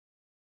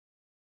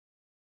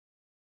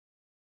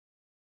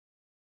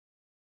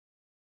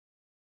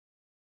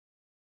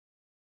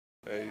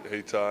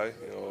Hey Ty,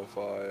 if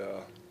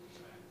I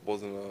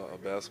wasn't a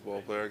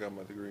basketball player, I got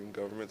my degree in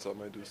government, so I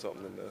might do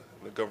something in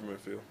the government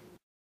field.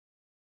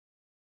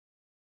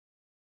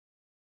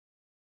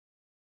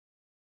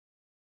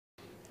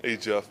 Hey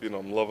Jeff,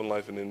 I'm loving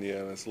life in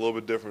Indiana. It's a little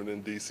bit different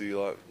than DC, a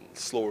lot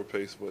slower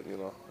pace, but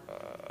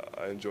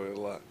I enjoy it a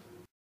lot.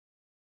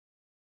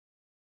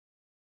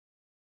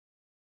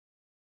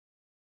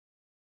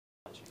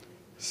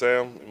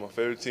 Sam, my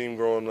favorite team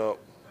growing up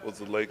was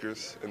the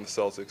Lakers and the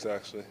Celtics,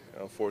 actually.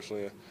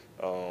 Unfortunately,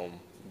 um,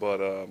 but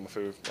my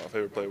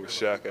favorite player was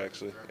Shaq,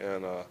 actually,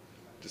 and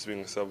just being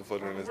a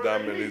 7-footer and as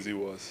dominant as he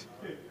was.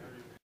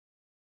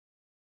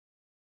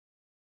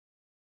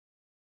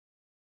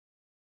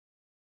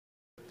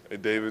 Hey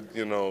David,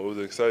 it was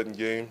an exciting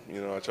game.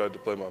 I tried to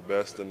play my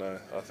best, and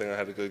I think I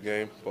had a good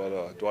game.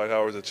 But Dwight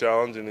Howard's a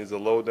challenge, and he's a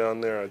low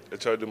down there. I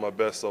tried to do my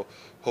best, so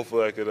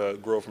hopefully I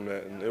could grow from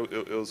that. And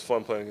it was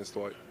fun playing against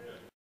Dwight.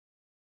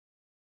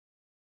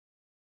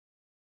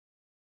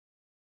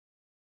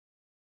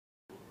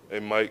 Hey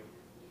Mike,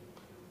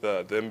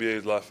 the NBA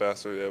is a lot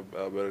faster. They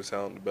have better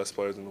talent, the best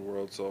players in the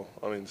world. So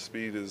the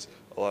speed is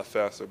a lot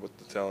faster, but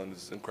the talent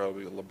is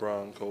incredibly.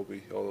 LeBron,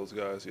 Kobe, all those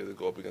guys you have to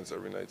go up against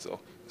every night. So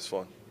it's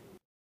fun.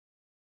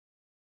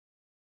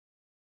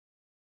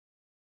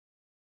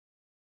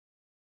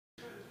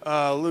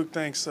 Luke,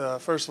 thanks.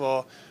 First of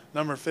all,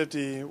 number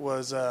 50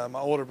 was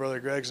my older brother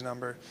Greg's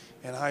number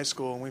in high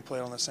school, and we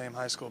played on the same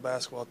high school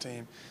basketball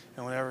team.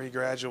 And whenever he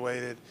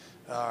graduated,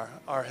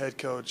 our head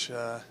coach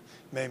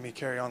made me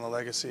carry on the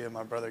legacy of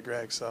my brother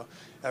Greg. So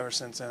ever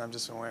since then, I've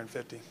just been wearing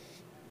 50.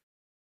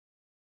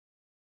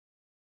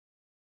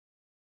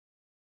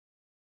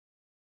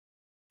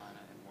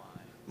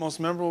 Most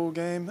memorable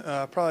game,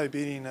 probably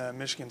beating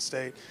Michigan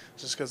State,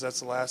 just because that's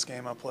the last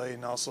game I played,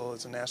 and also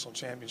it's a national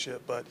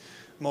championship. But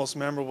most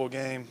memorable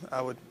game,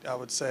 I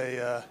would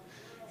say,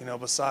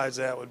 besides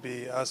that, would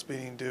be us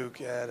beating Duke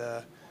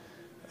in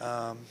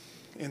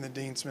the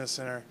Dean Smith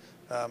Center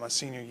my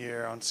senior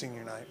year on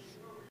senior night.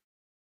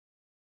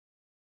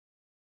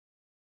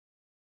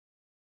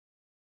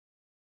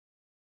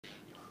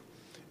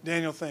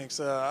 Daniel, thanks.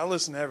 I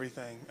listen to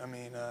everything.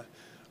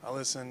 I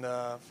listened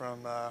from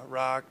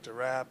rock to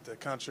rap to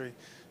country.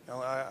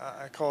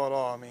 I call it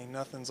all.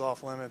 Nothing's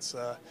off limits.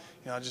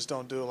 I just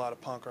don't do a lot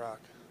of punk rock.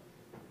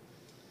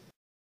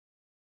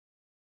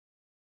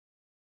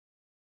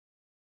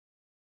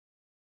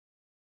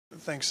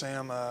 Thanks,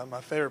 Sam.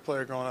 My favorite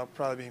player growing up would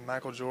probably be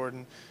Michael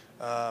Jordan.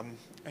 I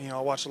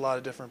watched a lot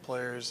of different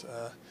players,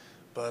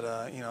 but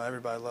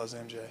everybody loves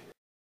MJ.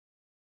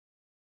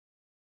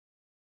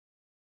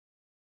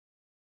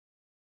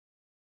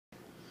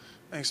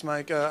 Thanks,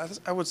 Mike. I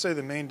would say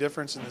the main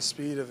difference in the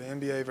speed of the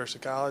NBA versus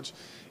college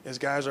is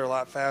guys are a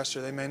lot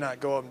faster. They may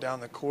not go up and down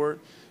the court,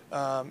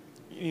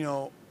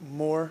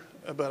 more,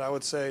 but I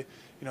would say,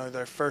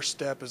 their first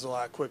step is a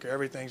lot quicker.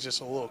 Everything's just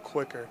a little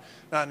quicker.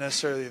 Not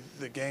necessarily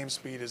the game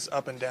speed is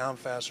up and down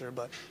faster,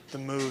 but the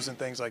moves and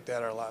things like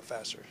that are a lot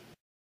faster.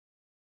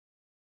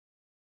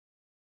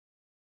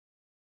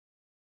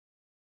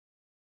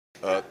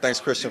 Thanks,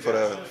 Christian, for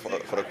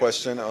the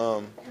question.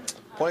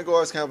 Point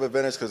guards can have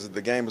advantage because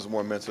the game is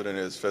more mental than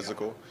it is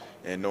physical,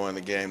 and knowing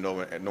the game,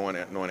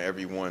 knowing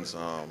everyone's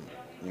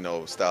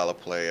style of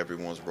play,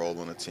 everyone's role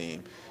on the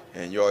team,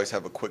 and you always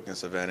have a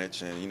quickness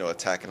advantage, and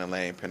attacking the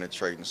lane,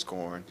 penetrating,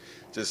 scoring,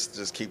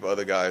 just keep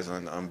other guys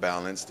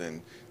unbalanced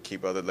and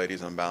keep other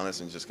ladies unbalanced,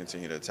 and just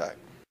continue to attack.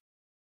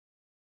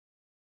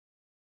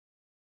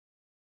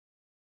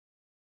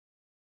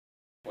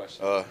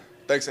 Uh,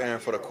 Thanks, Aaron,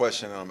 for the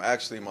question.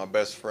 Actually, my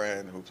best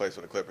friend who plays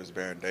for the Clippers,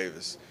 Baron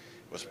Davis,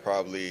 was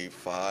probably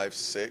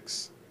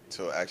 5'6"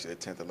 till actually the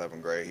 10th,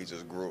 11th grade. He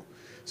just grew.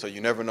 So you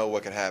never know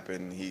what could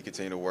happen. He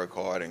continued to work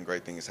hard, and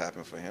great things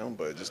happen for him.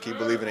 But just keep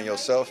believing in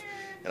yourself.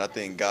 And I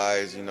think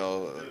guys,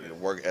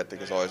 work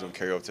ethic is always going to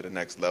carry over to the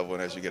next level.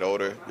 And as you get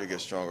older, you get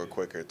stronger,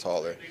 quicker,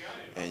 taller,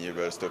 and you're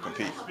going to still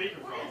compete.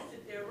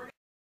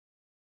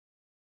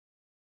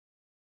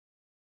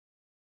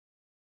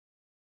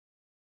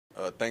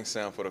 Thanks,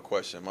 Sam, for the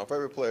question. My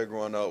favorite player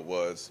growing up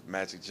was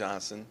Magic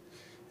Johnson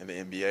in the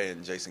NBA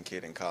and Jason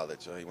Kidd in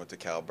college. He went to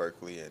Cal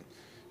Berkeley,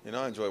 and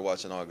I enjoy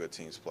watching all good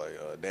teams play.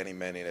 Danny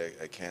Manning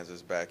at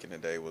Kansas back in the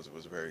day was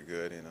very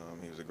good, and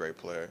he was a great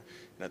player.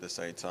 And at the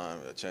same time,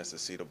 a chance to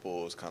see the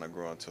Bulls kind of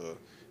grow into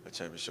a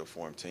championship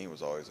form team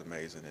was always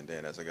amazing. And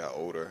then as I got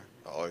older,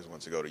 I always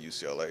wanted to go to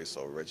UCLA,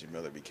 so Reggie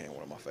Miller became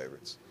one of my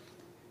favorites.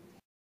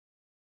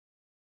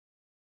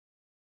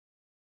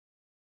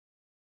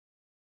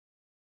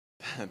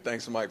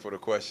 Thanks, Mike, for the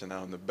question.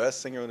 The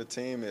best singer on the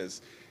team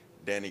is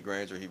Danny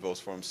Granger. He votes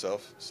for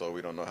himself, so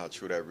we don't know how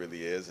true that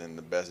really is. And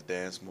the best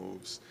dance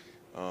moves,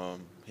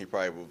 he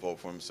probably will vote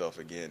for himself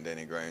again,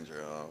 Danny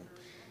Granger.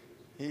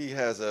 He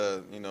has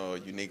a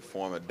unique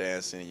form of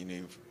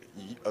dancing,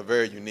 a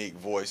very unique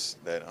voice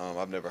that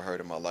I've never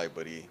heard in my life,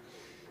 but he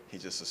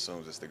just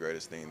assumes it's the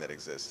greatest thing that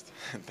exists.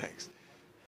 Thanks.